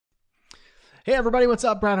Hey everybody, what's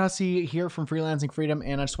up? Brad Hussey here from Freelancing Freedom,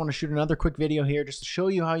 and I just want to shoot another quick video here just to show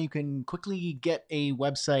you how you can quickly get a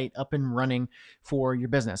website up and running for your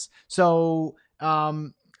business.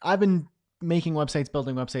 I've been making websites,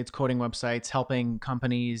 building websites, coding websites, helping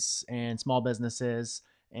companies and small businesses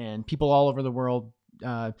and people all over the world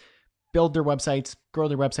build their websites, grow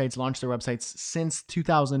their websites, launch their websites since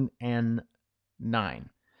 2009.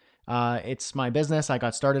 It's my business. I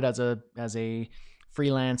got started as a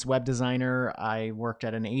freelance web designer. I worked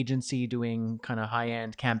at an agency doing kind of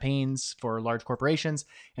high-end campaigns for large corporations,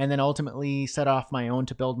 and then ultimately set off my own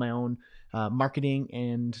to build my own marketing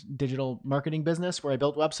and digital marketing business where I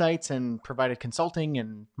built websites and provided consulting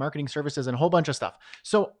and marketing services and a whole bunch of stuff.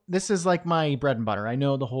 So this is like my bread and butter. I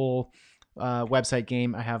know the whole website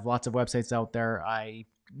game. I have lots of websites out there. I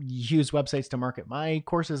use websites to market my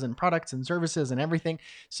courses and products and services and everything.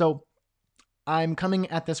 So I'm coming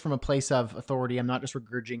at this from a place of authority. I'm not just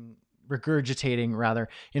regurgitating rather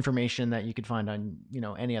information that you could find on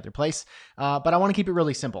any other place, but I want to keep it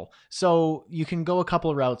really simple. So you can go a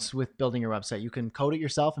couple of routes with building your website. You can code it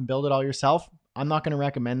yourself and build it all yourself. I'm not going to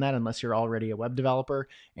recommend that unless you're already a web developer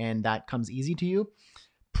and that comes easy to you.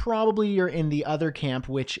 Probably you're in the other camp,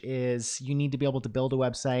 which is you need to be able to build a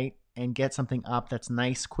website and get something up that's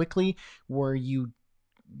nice quickly, where you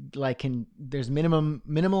there's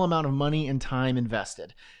minimal amount of money and time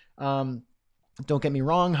invested. Don't get me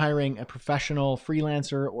wrong, hiring a professional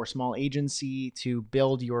freelancer or small agency to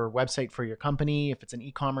build your website for your company, if it's an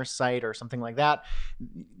e-commerce site or something like that,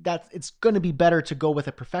 it's going to be better to go with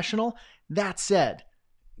a professional. That said,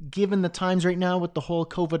 given the times right now with the whole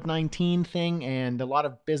COVID-19 thing, and a lot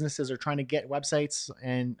of businesses are trying to get websites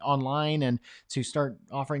and online and to start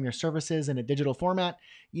offering their services in a digital format,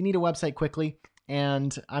 you need a website quickly.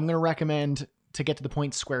 And I'm going to recommend, to get to the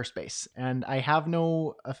point, Squarespace. And I have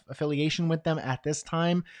no affiliation with them at this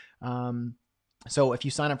time. So if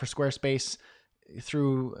you sign up for Squarespace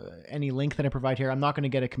through any link that I provide here, I'm not going to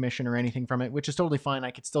get a commission or anything from it, which is totally fine.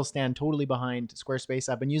 I could still stand totally behind Squarespace.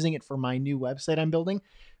 I've been using it for my new website I'm building,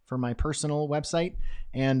 for my personal website,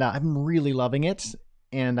 and I'm really loving it.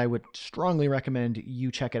 And I would strongly recommend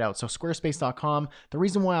you check it out. So squarespace.com. The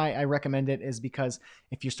reason why I recommend it is because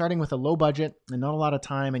if you're starting with a low budget and not a lot of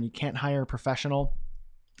time and you can't hire a professional,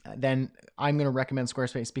 then I'm going to recommend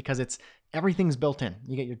Squarespace because everything's built in.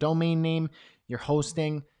 You get your domain name, your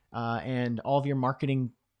hosting, and all of your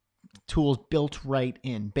marketing tools built right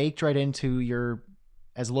in, baked right into your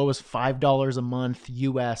as low as $5 a month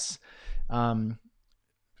US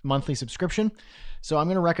monthly subscription. So I'm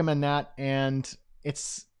going to recommend that. And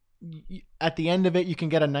it's at the end of it, you can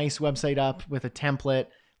get a nice website up with a template,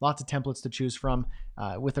 lots of templates to choose from,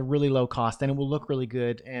 with a really low cost, and it will look really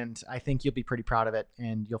good. And I think you'll be pretty proud of it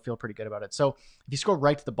and you'll feel pretty good about it. So if you scroll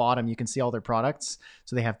right to the bottom, you can see all their products.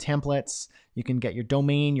 So they have templates. You can get your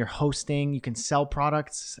domain, your hosting. You can sell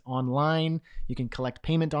products online. You can collect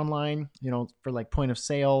payment online, for like point of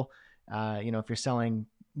sale, if you're selling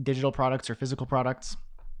digital products or physical products.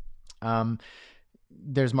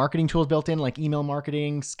 There's marketing tools built in, like email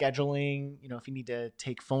marketing, scheduling, if you need to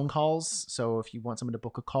take phone calls. So if you want someone to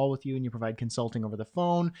book a call with you and you provide consulting over the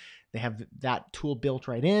phone, they have that tool built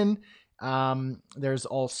right in. There's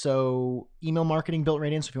also email marketing built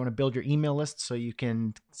right in. So if you want to build your email list so you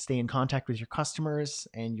can stay in contact with your customers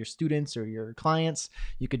and your students or your clients,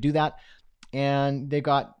 you could do that. And they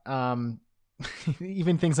got,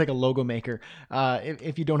 even things like a logo maker.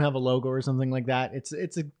 If you don't have a logo or something like that,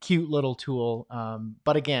 it's a cute little tool.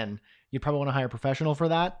 But again, you probably want to hire a professional for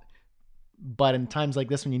that. But in times like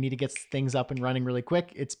this, when you need to get things up and running really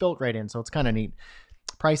quick, it's built right in. So it's kind of neat.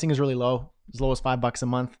 Pricing is really low, as low as $5 a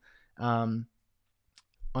month on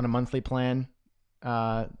a monthly plan.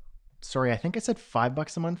 Sorry, I think I said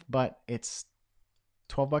 $5 a month, but it's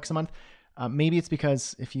 $12 a month. Maybe it's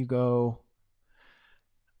because if you go,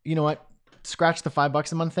 you know what? Scratch the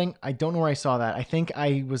 $5 a month thing. I don't know where I saw that. I think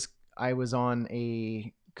I was on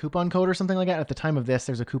a coupon code or something like that. At the time of this,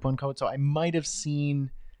 there's a coupon code. So I might have seen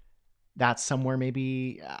that somewhere,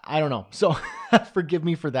 maybe. I don't know. So forgive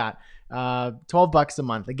me for that. $12 a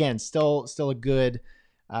month. Again, still a good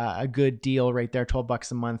deal right there.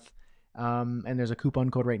 $12 a month. And there's a coupon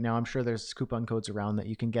code right now. I'm sure there's coupon codes around that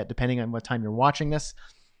you can get depending on what time you're watching this.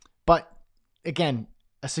 But again,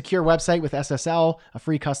 a secure website with SSL, a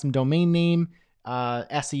free custom domain name,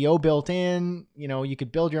 SEO built in. You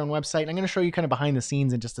could build your own website. I'm going to show you kind of behind the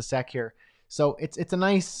scenes in just a sec here. So it's a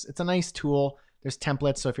nice tool. There's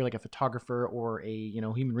templates. So if you're like a photographer or a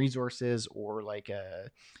human resources, or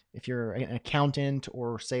if you're an accountant,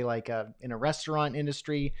 or say like in a restaurant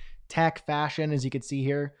industry, tech, fashion, as you can see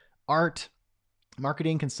here, art,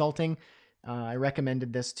 marketing, consulting, I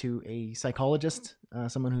recommended this to a psychologist,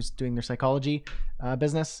 someone who's doing their psychology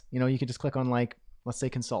business. You could just click on, like, let's say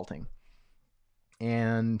consulting,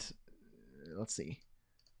 and let's see,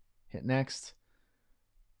 hit next.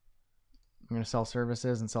 I'm going to sell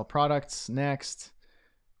services and sell products. Next.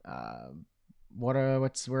 Where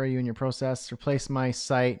are you in your process? Replace my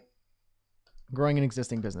site. Growing an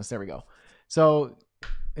existing business. There we go. So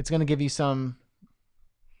it's going to give you some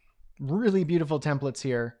really beautiful templates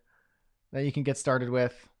here that you can get started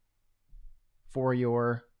with for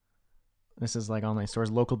your, this is like online stores,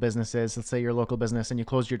 local businesses. Let's say you're a local business and you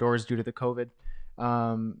closed your doors due to the COVID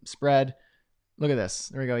spread. Look at this.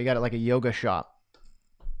 There we go. You got it like a yoga shop,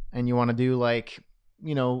 and you want to do like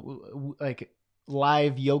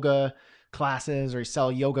live yoga classes, or you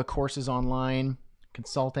sell yoga courses online,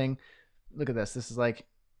 consulting. Look at this. This is like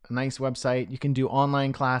a nice website. You can do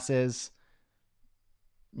online classes.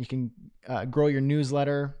 You can grow your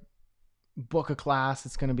newsletter, book a class.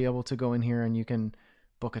 It's going to be able to go in here and you can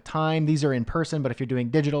book a time. These are in person, but if you're doing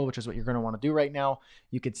digital, which is what you're going to want to do right now,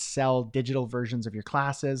 you could sell digital versions of your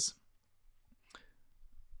classes,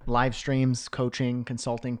 live streams, coaching,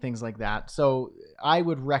 consulting, things like that. So I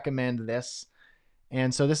would recommend this.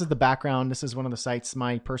 And so this is the background. This is one of the sites,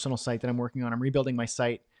 my personal site that I'm working on. I'm rebuilding my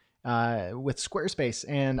site with Squarespace,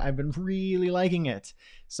 and I've been really liking it.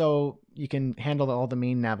 So you can handle all the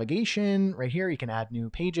main navigation right here. You can add new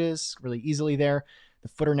pages really easily there. The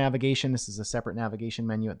footer navigation, this is a separate navigation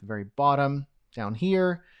menu at the very bottom down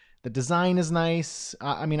here. The design is nice.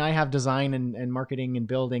 I mean, I have design and marketing and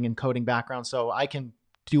building and coding background, so I can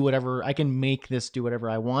do whatever, I can make this do whatever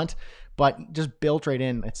I want, but just built right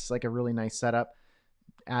in. It's like a really nice setup.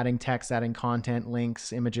 Adding text, adding content,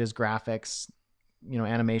 links, images, graphics,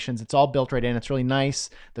 animations. It's all built right in. It's really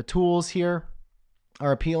nice. The tools here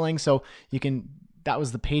are appealing. So that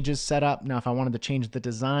was the pages set up. Now, if I wanted to change the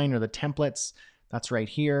design or the templates, that's right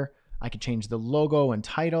here. I could change the logo and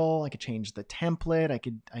title. I could change the template.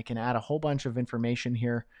 I can add a whole bunch of information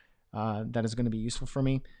here that is going to be useful for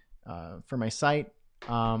me for my site.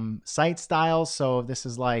 Site styles. So this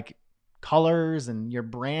is like colors and your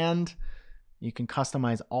brand. You can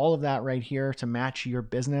customize all of that right here to match your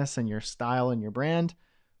business and your style and your brand.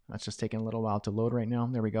 That's just taking a little while to load right now.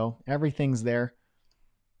 There we go. Everything's there.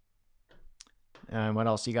 And what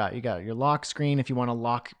else you got? You got your lock screen if you want to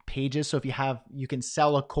lock pages. So if you can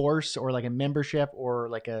sell a course or like a membership or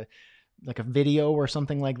like a video or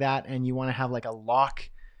something like that, and you want to have like a lock.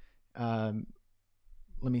 Let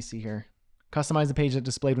me see here. Customize the page that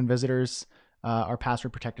displayed when visitors are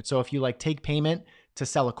password protected. So if you like take payment to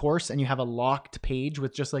sell a course and you have a locked page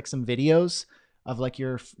with just like some videos of like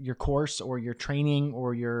your course or your training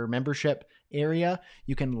or your membership area,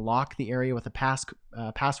 you can lock the area with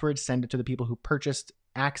a password, send it to the people who purchased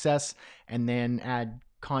access, and then add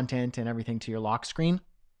content and everything to your lock screen.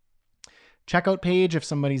 Checkout page, if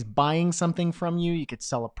somebody's buying something from you, you could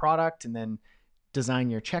sell a product and then design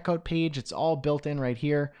your checkout page. It's all built in right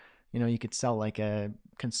here. You could sell like a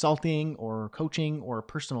consulting or coaching or a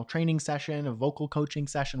personal training session, a vocal coaching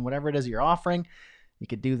session, whatever it is you're offering. You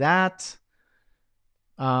could do that.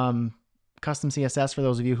 Custom CSS for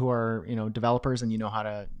those of you who are, developers and you know how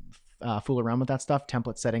to fool around with that stuff,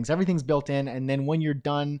 template settings, everything's built in. And then when you're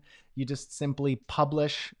done, you just simply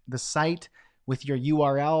publish the site with your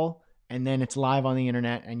URL, and then it's live on the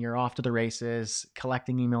internet and you're off to the races,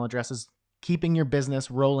 collecting email addresses, keeping your business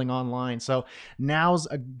rolling online. So now's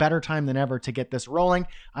a better time than ever to get this rolling.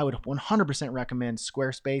 I would 100% recommend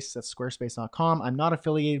Squarespace. That's squarespace.com. I'm not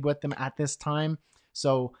affiliated with them at this time,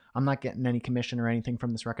 so I'm not getting any commission or anything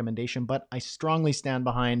from this recommendation, but I strongly stand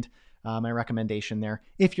behind my recommendation there.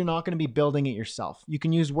 If you're not going to be building it yourself, you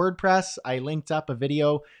can use WordPress. I linked up a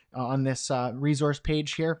video on this resource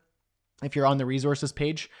page here. If you're on the resources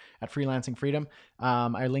page at Freelancing Freedom,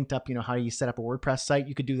 I linked up, how you set up a WordPress site.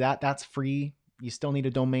 You could do that. That's free. You still need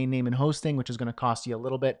a domain name and hosting, which is going to cost you a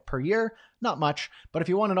little bit per year. Not much, but if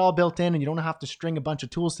you want it all built in and you don't have to string a bunch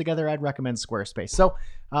of tools together, I'd recommend Squarespace. So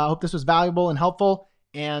I hope this was valuable and helpful.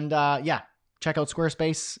 And check out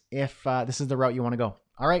Squarespace if this is the route you want to go.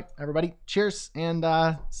 All right, everybody, cheers, and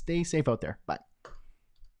stay safe out there. Bye.